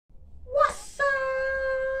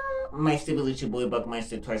up, Meister? It's your boy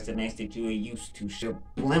Buckmeister, twice the nice that you are used to,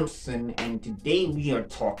 Blimson, and today we are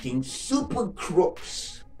talking Super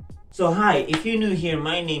Crooks. So hi, if you're new here,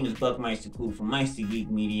 my name is Buckmeister Cool from Meister Geek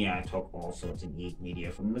Media. I talk all sorts of geek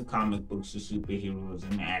media, from the comic books to superheroes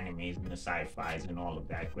and the animes and the sci-fis and all of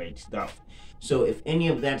that great stuff. So if any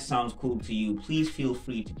of that sounds cool to you, please feel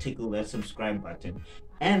free to tickle that subscribe button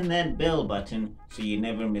and that bell button so you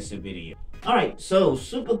never miss a video. Alright, so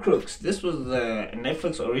Super Crooks. This was a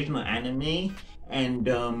Netflix original anime,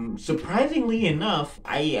 and surprisingly enough,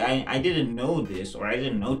 I didn't know this, or I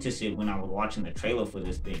didn't notice it when I was watching the trailer for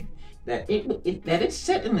this thing, that it's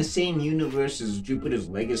set in the same universe as Jupiter's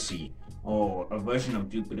Legacy, or a version of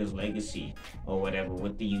Jupiter's Legacy, or whatever,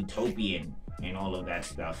 with the Utopian and all of that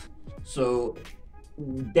stuff. So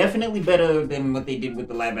definitely better than what they did with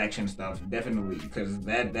the live action stuff, definitely, because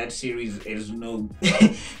that series is no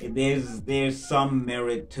there's some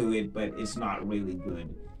merit to it, but it's not really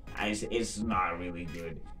good. It's not really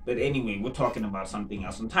good. But anyway, we're talking about something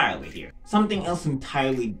else entirely here, something else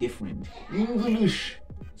entirely different. English.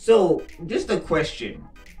 So just a question,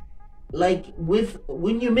 like,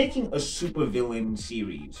 when you're making a supervillain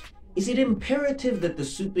series, is it imperative that the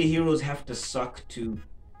superheroes have to suck too?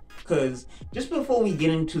 Because just before we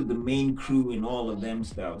get into the main crew and all of them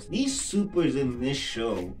stuff, these supers in this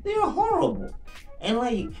show, they're horrible. And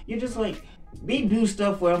like, you're just like, they do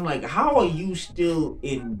stuff where I'm like, how are you still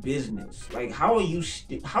in business? Like, how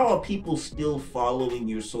are people still following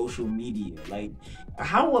your social media? Like,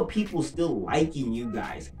 how are people still liking you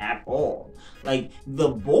guys at all? Like, the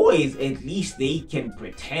boys, at least they can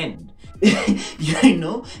pretend. You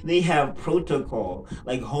know, they have protocol.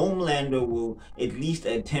 Like, Homelander will at least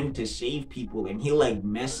attempt to save people, and he'll like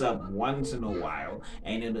mess up once in a while,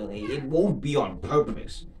 and it won't be on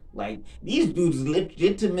purpose. Like, these dudes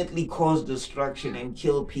legitimately cause destruction and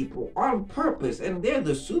kill people on purpose, and they're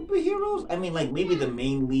the superheroes? I mean, like, maybe the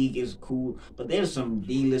main league is cool, but there's some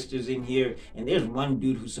D-listers in here, and there's one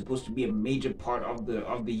dude who's supposed to be a major part of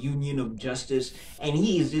the Union of Justice, and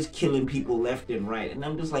he is just killing people left and right, and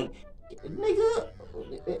I'm just like, nigga,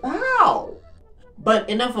 how? But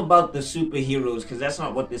enough about the superheroes, because that's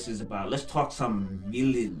not what this is about. Let's talk some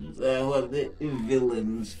villains.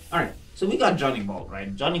 Villains. Alright, so we got Johnny Bolt,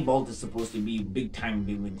 right? Johnny Bolt is supposed to be a big-time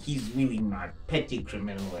villain. He's really not. Petty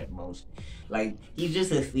criminal at most. Like, he's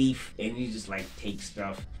just a thief, and he just, like, takes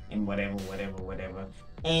stuff and whatever.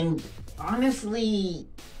 And honestly,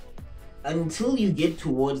 until you get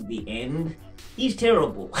towards the end, he's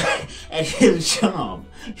terrible at his job.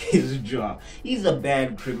 He's a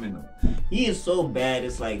bad criminal. He is so bad,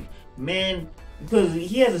 it's like, man, because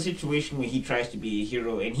he has a situation where he tries to be a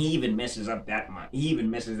hero, and he even messes up that much. He even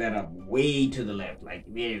messes that up way to the left. Like,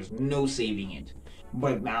 there's no saving it.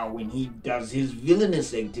 But now when he does his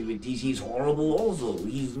villainous activities, he's horrible also.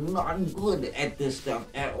 He's not good at this stuff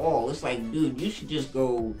at all. It's like, dude, you should just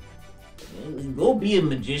go be a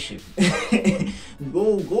magician.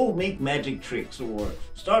 go make magic tricks, or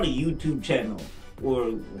start a YouTube channel,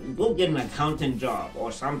 or go get an accountant job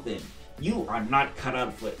or something. You are not cut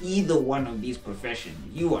out for either one of these professions.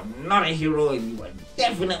 You are not a hero, and you are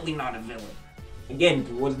definitely not a villain. Again,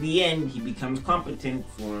 towards the end, he becomes competent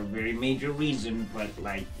for a very major reason, but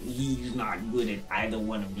like, he's not good at either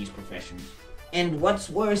one of these professions. And what's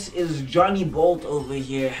worse is Johnny Bolt over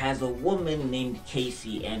here has a woman named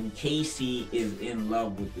Casey, and Casey is in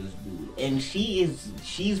love with this dude. And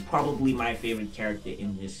she's probably my favorite character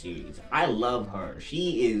in this series. I love her.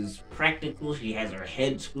 She is practical, she has her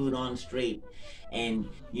head screwed on straight, and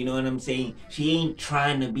you know what I'm saying? She ain't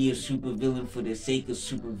trying to be a supervillain for the sake of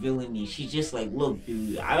supervillainy. She's just like, look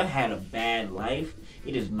dude, I've had a bad life.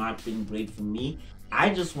 It has not been great for me. I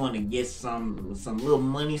just want to get some little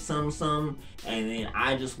money, some, and then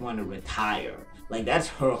I just want to retire. Like, that's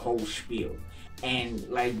her whole spiel. And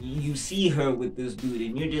like, you see her with this dude,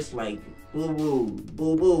 and you're just like, boo boo,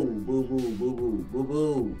 boo boo, boo boo, boo boo, boo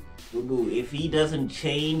boo, boo boo. If he doesn't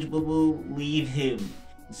change, boo boo, leave him.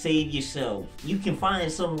 Save yourself. You can find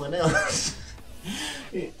someone else.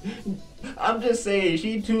 I'm just saying,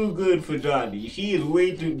 she too good for Johnny. She is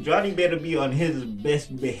way too. Johnny better be on his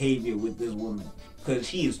best behavior with this woman, because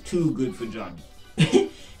she is too good for Johnny.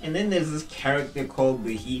 And then there's this character called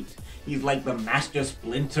the Heat. He's like the master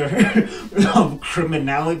splinter of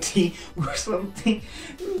criminality or something.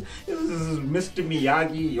 This is Mr.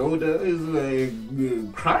 Miyagi, Yoda. Is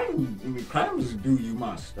crimes do you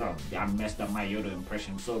must. Oh, I messed up my Yoda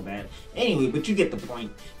impression so bad. Anyway, but you get the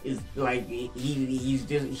point. Is like he's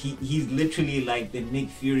literally like the Nick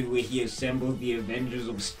Fury where he assembles the Avengers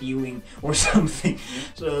of stealing or something.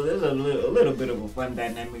 So there's a little bit of a fun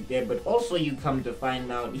dynamic there. But also you come come to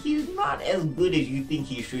find out, he's not as good as you think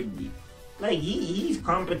he should be. Like, he's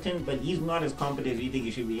competent, but he's not as competent as you think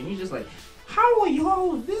he should be. And he's just like, how are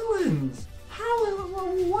y'all villains?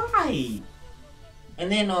 Why?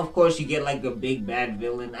 And then, of course, you get like a big bad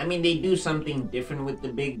villain. I mean, they do something different with the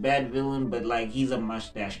big bad villain, but like, he's a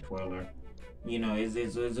mustache twirler. You know, it's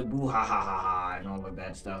a boo ha ha ha ha and all of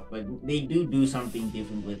that stuff. But they do something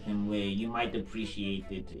different with him where you might appreciate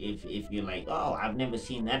it if you're like, oh, I've never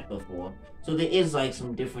seen that before. So there is like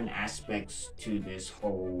some different aspects to this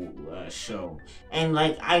whole show. And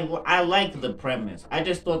like, I like the premise. I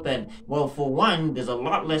just thought that, well, for one, there's a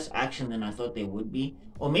lot less action than I thought there would be.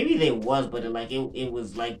 Or maybe there was, but it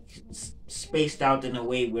was like spaced out in a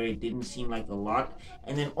way where it didn't seem like a lot.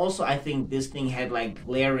 And then also I think this thing had like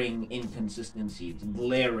glaring inconsistencies.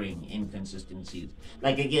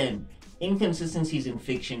 Like, again, inconsistencies in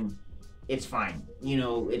fiction, it's fine. You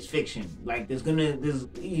know, it's fiction. Like,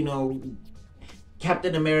 you know,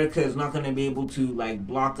 Captain America is not going to be able to like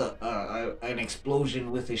block an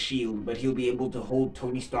explosion with a shield, but he'll be able to hold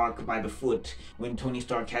Tony Stark by the foot when Tony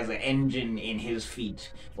Stark has an engine in his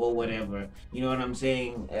feet or whatever. You know what I'm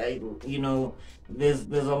saying? You know, there's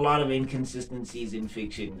a lot of inconsistencies in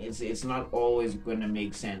fiction. It's not always going to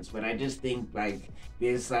make sense, but I just think like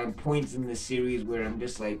there's like points in the series where I'm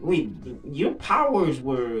just like, wait, your powers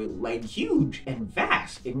were like huge and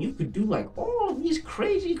vast, and you could do like all of these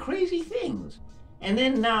crazy things. And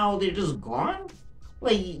then now they're just gone?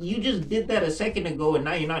 Like, you just did that a second ago and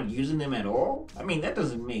now you're not using them at all? I mean, that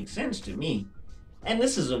doesn't make sense to me. And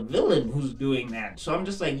this is a villain who's doing that. So I'm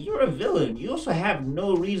just like, you're a villain. You also have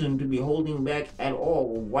no reason to be holding back at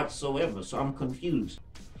all whatsoever. So I'm confused.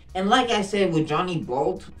 And like I said with Johnny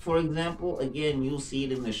Bolt, for example, again, you'll see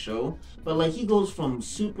it in the show. But like, he goes from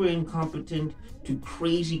super incompetent to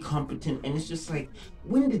crazy competent. And it's just like,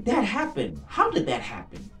 when did that happen? How did that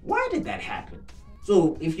happen? Why did that happen?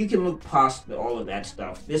 So if you can look past all of that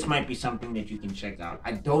stuff, this might be something that you can check out.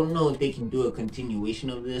 I don't know if they can do a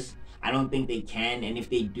continuation of this. I don't think they can, and if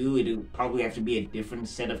they do, it'll probably have to be a different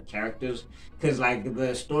set of characters. Because like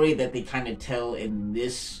the story that they kind of tell in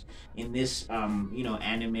this you know,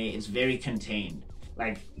 anime is very contained.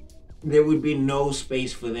 Like, there would be no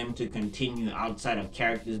space for them to continue outside of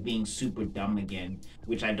characters being super dumb again,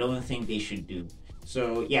 which I don't think they should do.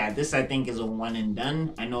 So yeah, this I think is a one and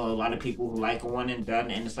done. I know a lot of people who like a one and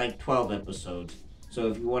done, and it's like 12 episodes. So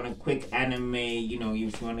if you want a quick anime, you know,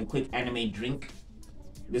 if you want a quick anime drink,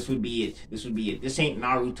 this would be it. This ain't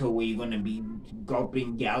Naruto where you're gonna be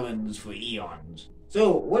gulping gallons for eons.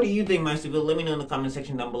 So what do you think, Masterville? Let me know in the comment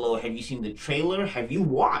section down below. Have you seen the trailer? Have you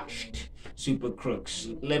watched Super Crooks?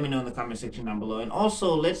 Let me know in the comment section down below. And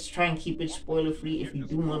also, let's try and keep it spoiler free. If you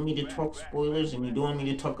do want me to talk spoilers and you do want me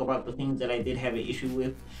to talk about the things that I did have an issue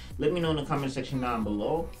with, let me know in the comment section down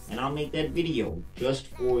below and I'll make that video just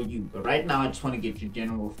for you. But right now, I just want to get your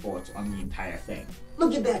general thoughts on the entire thing.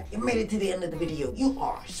 Look at that, you made it to the end of the video. You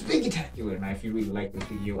are spectacular. Now, if you really like this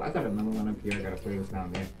video, I got another one up here. I got a playlist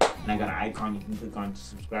down there. And I got an icon you can click on to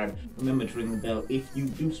subscribe. Remember to ring the bell if you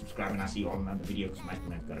do subscribe, and I'll see you all in another video because my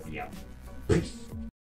command's gotta be out. Peace.